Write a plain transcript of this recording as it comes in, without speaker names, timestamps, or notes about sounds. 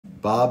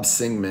Bob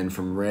Singman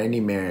from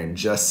Randy Marion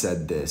just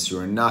said this. You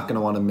are not going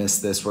to want to miss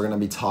this. We're going to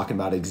be talking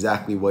about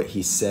exactly what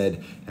he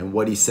said and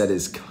what he said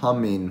is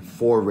coming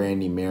for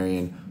Randy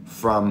Marion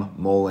from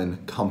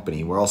Mullen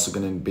Company. We're also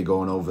going to be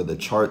going over the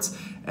charts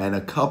and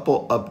a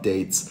couple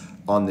updates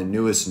on the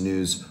newest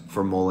news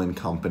for Mullen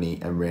Company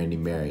and Randy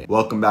Marion.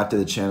 Welcome back to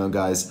the channel,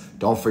 guys.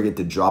 Don't forget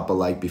to drop a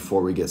like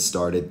before we get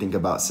started. Think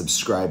about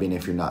subscribing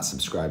if you're not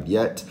subscribed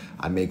yet.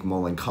 I make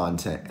Mullen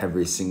content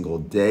every single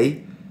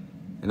day,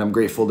 and I'm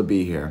grateful to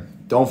be here.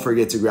 Don't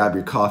forget to grab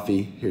your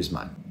coffee. Here's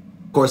mine.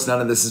 Of course, none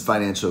of this is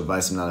financial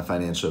advice. I'm not a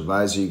financial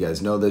advisor. You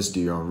guys know this.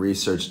 Do your own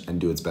research and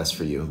do what's best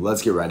for you.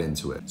 Let's get right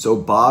into it. So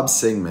Bob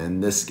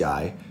Singman, this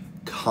guy,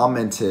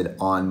 commented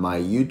on my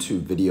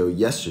YouTube video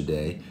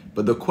yesterday,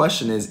 but the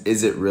question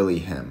is it really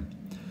him?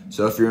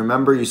 So if you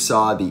remember, you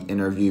saw the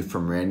interview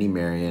from Randy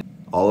Marion,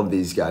 all of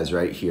these guys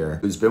right here,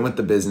 who's been with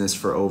the business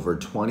for over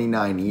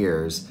 29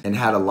 years and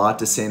had a lot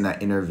to say in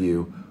that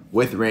interview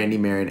with Randy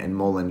Marion and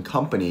Mullen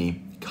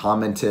Company,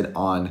 commented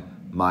on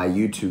my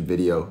YouTube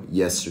video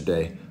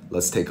yesterday.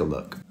 Let's take a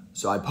look.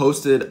 So I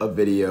posted a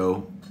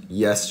video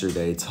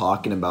yesterday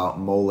talking about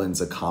Mullen's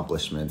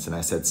accomplishments, and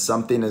I said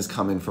something is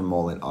coming from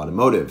Mullen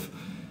Automotive.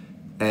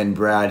 And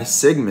Brad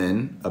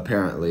Sigmund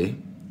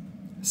apparently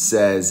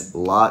says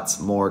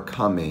lots more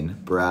coming.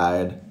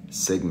 Brad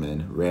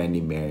Sigmund, Randy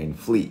Marion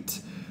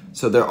fleet.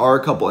 So there are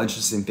a couple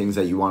interesting things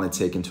that you want to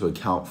take into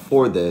account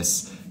for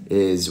this.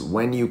 Is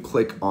when you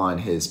click on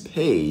his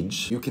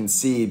page, you can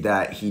see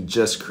that he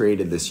just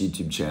created this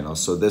YouTube channel.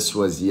 So this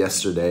was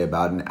yesterday,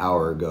 about an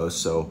hour ago.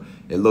 So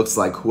it looks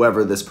like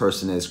whoever this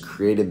person is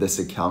created this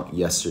account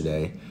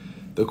yesterday.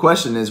 The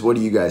question is, what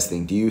do you guys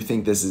think? Do you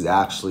think this is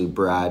actually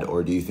Brad,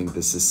 or do you think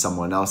this is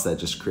someone else that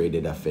just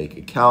created a fake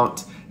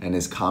account and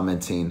is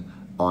commenting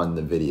on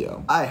the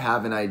video? I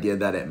have an idea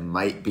that it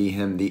might be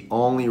him. The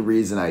only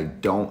reason I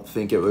don't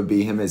think it would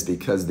be him is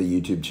because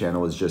the YouTube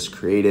channel was just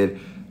created.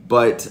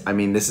 But I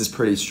mean, this is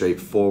pretty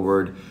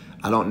straightforward.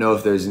 I don't know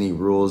if there's any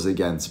rules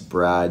against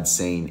Brad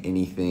saying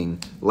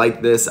anything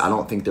like this. I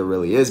don't think there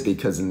really is,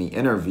 because in the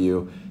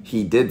interview,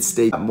 he did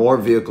state that more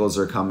vehicles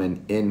are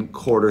coming in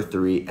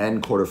Q3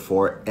 and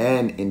Q4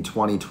 and in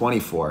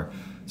 2024.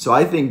 So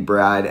I think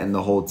Brad and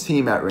the whole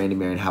team at Randy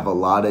Marion have a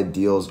lot of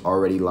deals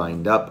already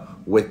lined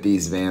up with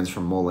these vans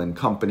from Mullen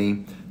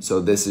Company.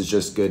 So this is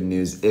just good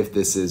news if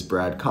this is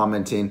Brad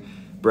commenting.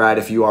 Brad,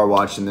 if you are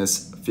watching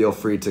this, feel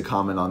free to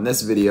comment on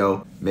this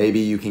video. Maybe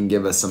you can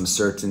give us some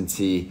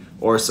certainty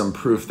or some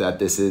proof that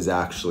this is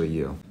actually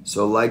you.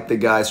 So like the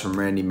guys from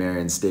Randy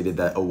Marion stated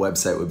that a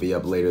website would be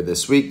up later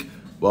this week.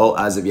 Well,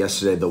 as of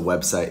yesterday, the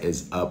website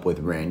is up with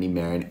Randy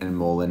Marion and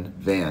Mullen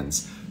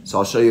vans. So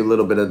I'll show you a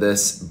little bit of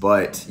this,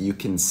 but you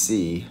can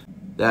see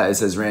that it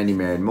says Randy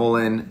Marion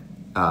Mullen,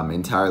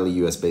 entirely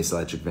US-based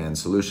electric van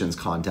solutions.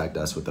 Contact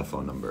us with the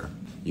phone number.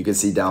 You can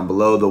see down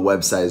below the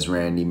website is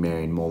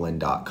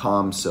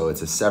randymarionmullen.com, so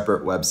it's a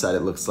separate website, it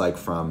looks like,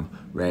 from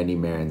Randy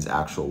Marion's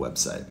actual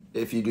website.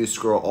 If you do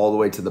scroll all the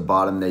way to the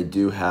bottom, they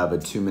do have a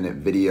 2-minute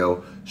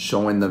video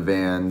showing the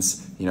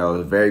vans, you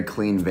know, very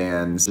clean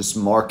vans, just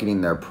marketing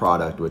their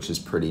product, which is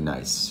pretty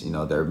nice. You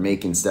know, they're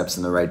making steps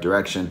in the right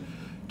direction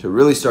to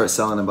really start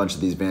selling a bunch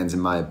of these vans, in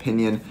my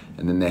opinion.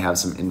 And then they have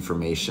some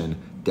information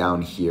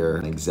down here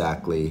on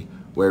exactly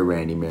where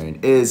Randy Marion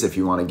is, if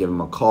you want to give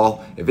him a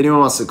call. If anyone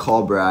wants to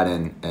call Brad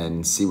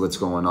and see what's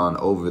going on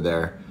over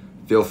there,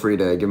 feel free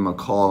to give him a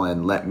call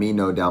and let me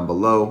know down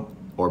below,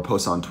 or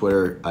post on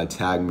Twitter,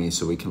 tag me,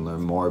 so we can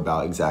learn more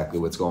about exactly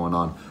what's going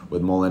on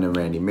with Mullen and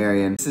Randy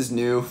Marion. This is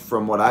new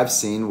from what I've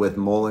seen with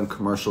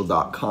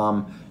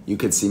MullenCommercial.com. You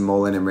could see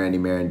Mullen and Randy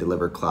Marion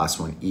deliver Class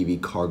 1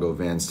 EV cargo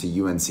vans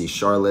to UNC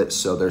Charlotte.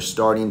 So they're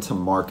starting to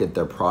market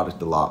their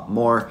product a lot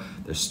more.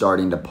 They're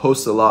starting to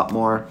post a lot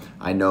more.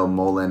 I know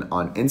Mullen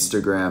on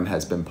Instagram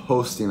has been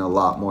posting a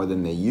lot more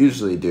than they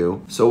usually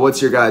do. So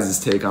what's your guys'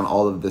 take on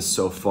all of this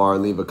so far?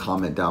 Leave a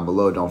comment down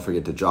below. Don't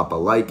forget to drop a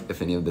like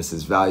if any of this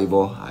is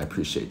valuable. I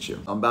appreciate you.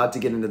 I'm about to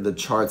get into the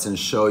charts and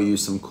show you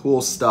some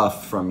cool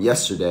stuff from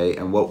yesterday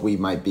and what we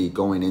might be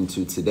going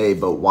into today,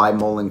 but why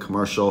Mullen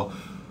Commercial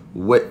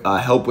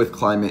help with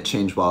climate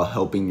change while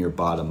helping your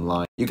bottom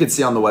line. You can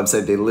see on the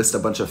website they list a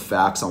bunch of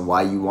facts on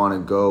why you want to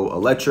go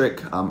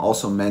electric.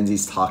 Also,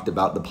 Menzies talked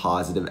about the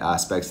positive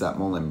aspects that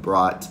Mullen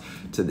brought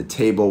to the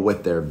table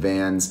with their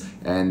vans,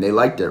 and they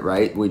liked it,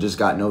 right? We just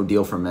got no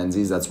deal from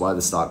Menzies. That's why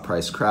the stock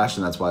price crashed,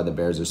 and that's why the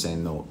bears are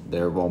saying no,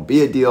 there won't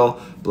be a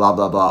deal, blah,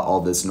 blah, blah,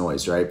 all this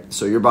noise, right?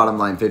 So your bottom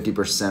line,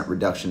 50%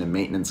 reduction in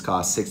maintenance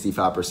costs,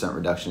 65%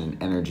 reduction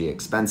in energy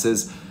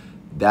expenses.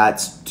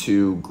 That's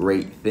two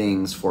great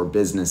things for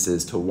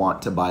businesses to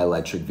want to buy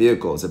electric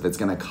vehicles. If it's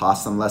going to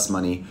cost them less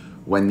money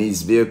when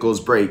these vehicles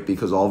break,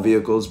 because all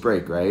vehicles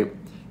break, right?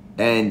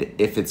 And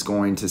if it's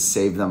going to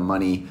save them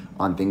money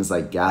on things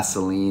like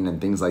gasoline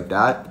and things like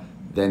that,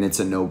 then it's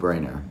a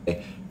no-brainer.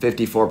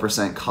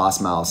 54%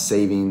 cost mile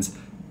savings,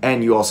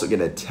 And you also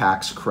get a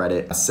tax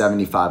credit,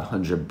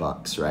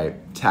 $7,500,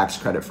 right? Tax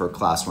credit for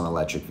Class 1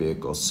 electric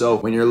vehicles. So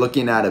when you're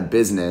looking at a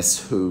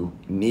business who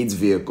needs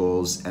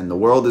vehicles and the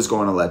world is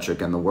going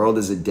electric and the world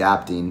is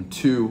adapting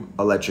to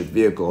electric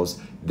vehicles,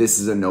 this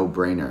is a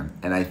no-brainer.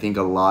 And I think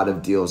a lot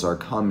of deals are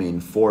coming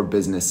for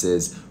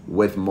businesses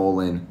with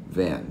Mullen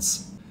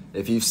vans.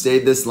 If you've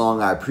stayed this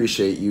long, I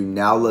appreciate you.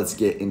 Now let's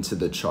get into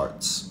the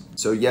charts.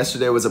 So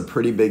yesterday was a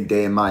pretty big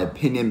day in my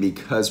opinion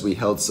because we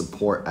held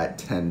support at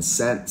 10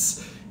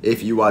 cents.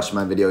 If you watched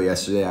my video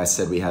yesterday, I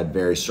said we had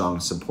very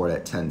strong support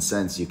at 10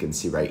 cents. You can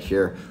see right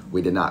here,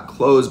 we did not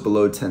close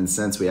below 10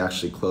 cents. We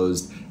actually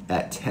closed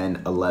at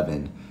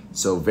 10.11.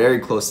 So very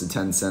close to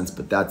 10 cents,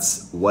 but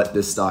that's what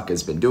this stock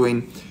has been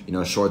doing. You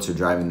know, shorts are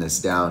driving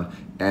this down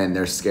and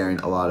they're scaring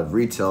a lot of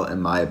retail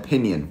in my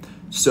opinion.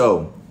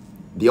 So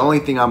the only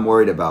thing I'm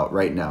worried about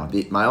right now,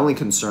 my only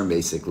concern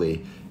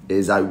basically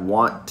is I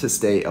want to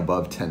stay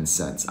above 10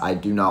 cents. I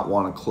do not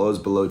want to close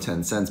below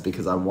 10 cents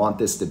because I want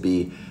this to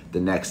be the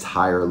next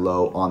higher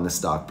low on the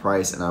stock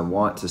price, and I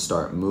want to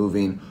start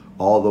moving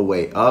all the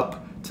way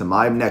up to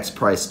my next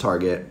price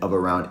target of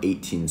around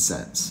 18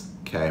 cents,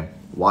 okay?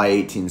 Why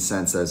 18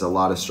 cents? There's a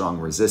lot of strong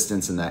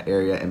resistance in that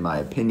area in my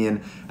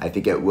opinion. I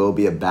think it will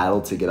be a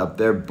battle to get up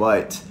there,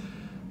 but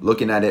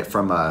looking at it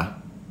from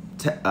a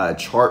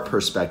chart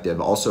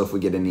perspective, also if we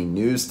get any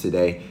news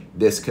today,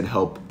 this could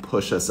help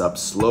push us up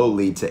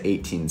slowly to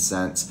 18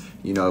 cents.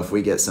 You know, if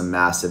we get some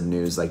massive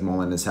news like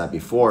Mullen has had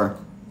before,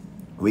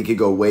 we could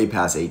go way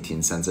past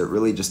 18 cents. It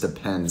really just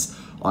depends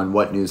on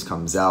what news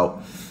comes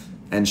out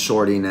and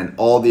shorting and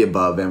all the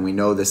above. And we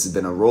know this has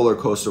been a roller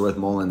coaster with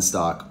Mullen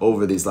stock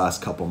over these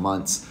last couple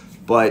months,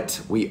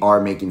 but we are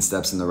making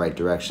steps in the right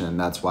direction. And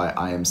that's why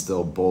I am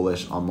still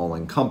bullish on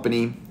Mullen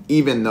Company,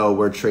 even though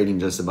we're trading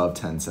just above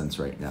 10 cents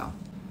right now.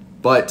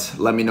 But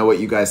let me know what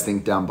you guys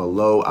think down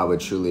below. I would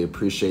truly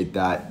appreciate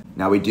that.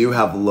 Now we do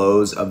have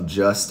lows of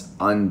just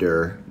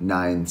under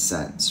 9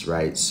 cents,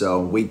 right? So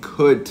we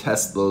could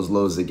test those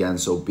lows again.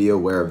 So be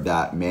aware of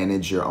that.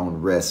 Manage your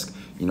own risk.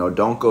 You know,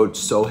 don't go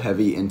so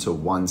heavy into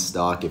one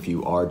stock if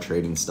you are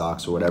trading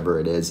stocks or whatever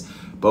it is.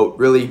 But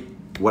really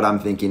what I'm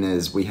thinking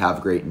is we have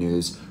great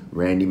news.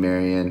 Randy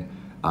Marion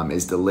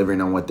is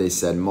delivering on what they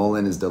said.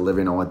 Mullen is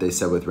delivering on what they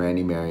said with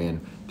Randy Marion.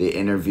 The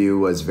interview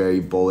was very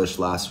bullish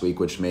last week,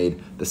 which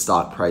made the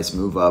stock price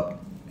move up.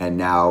 And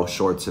now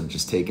shorts have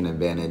just taken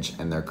advantage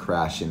and they're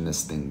crashing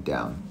this thing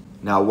down.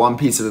 Now, one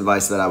piece of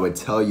advice that I would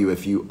tell you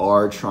if you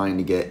are trying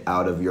to get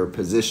out of your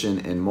position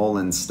in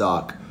Mullen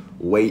stock,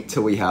 wait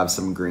till we have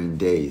some green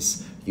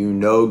days. You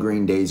know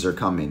green days are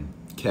coming,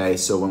 okay?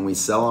 So when we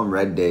sell on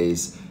red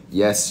days,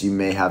 yes, you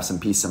may have some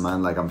peace of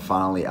mind, like I'm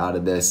finally out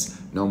of this,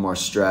 no more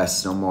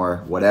stress, no more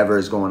whatever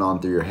is going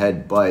on through your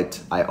head,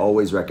 but I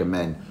always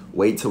recommend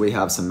wait till we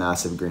have some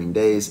massive green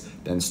days,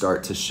 then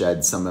start to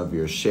shed some of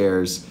your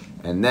shares.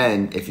 And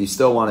then if you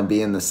still want to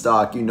be in the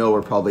stock, you know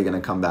we're probably going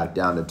to come back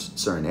down to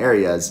certain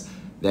areas,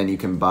 then you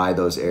can buy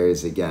those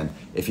areas again.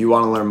 If you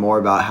want to learn more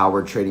about how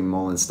we're trading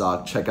Mullen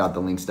stock, check out the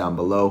links down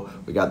below.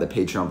 We got the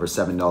Patreon for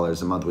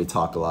 $7 a month. We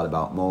talk a lot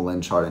about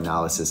Mullen, chart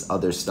analysis,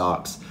 other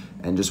stocks,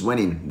 and just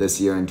winning this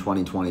year in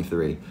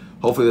 2023.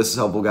 Hopefully this is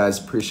helpful, guys.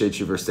 Appreciate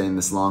you for staying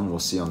this long. We'll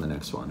see you on the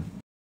next one.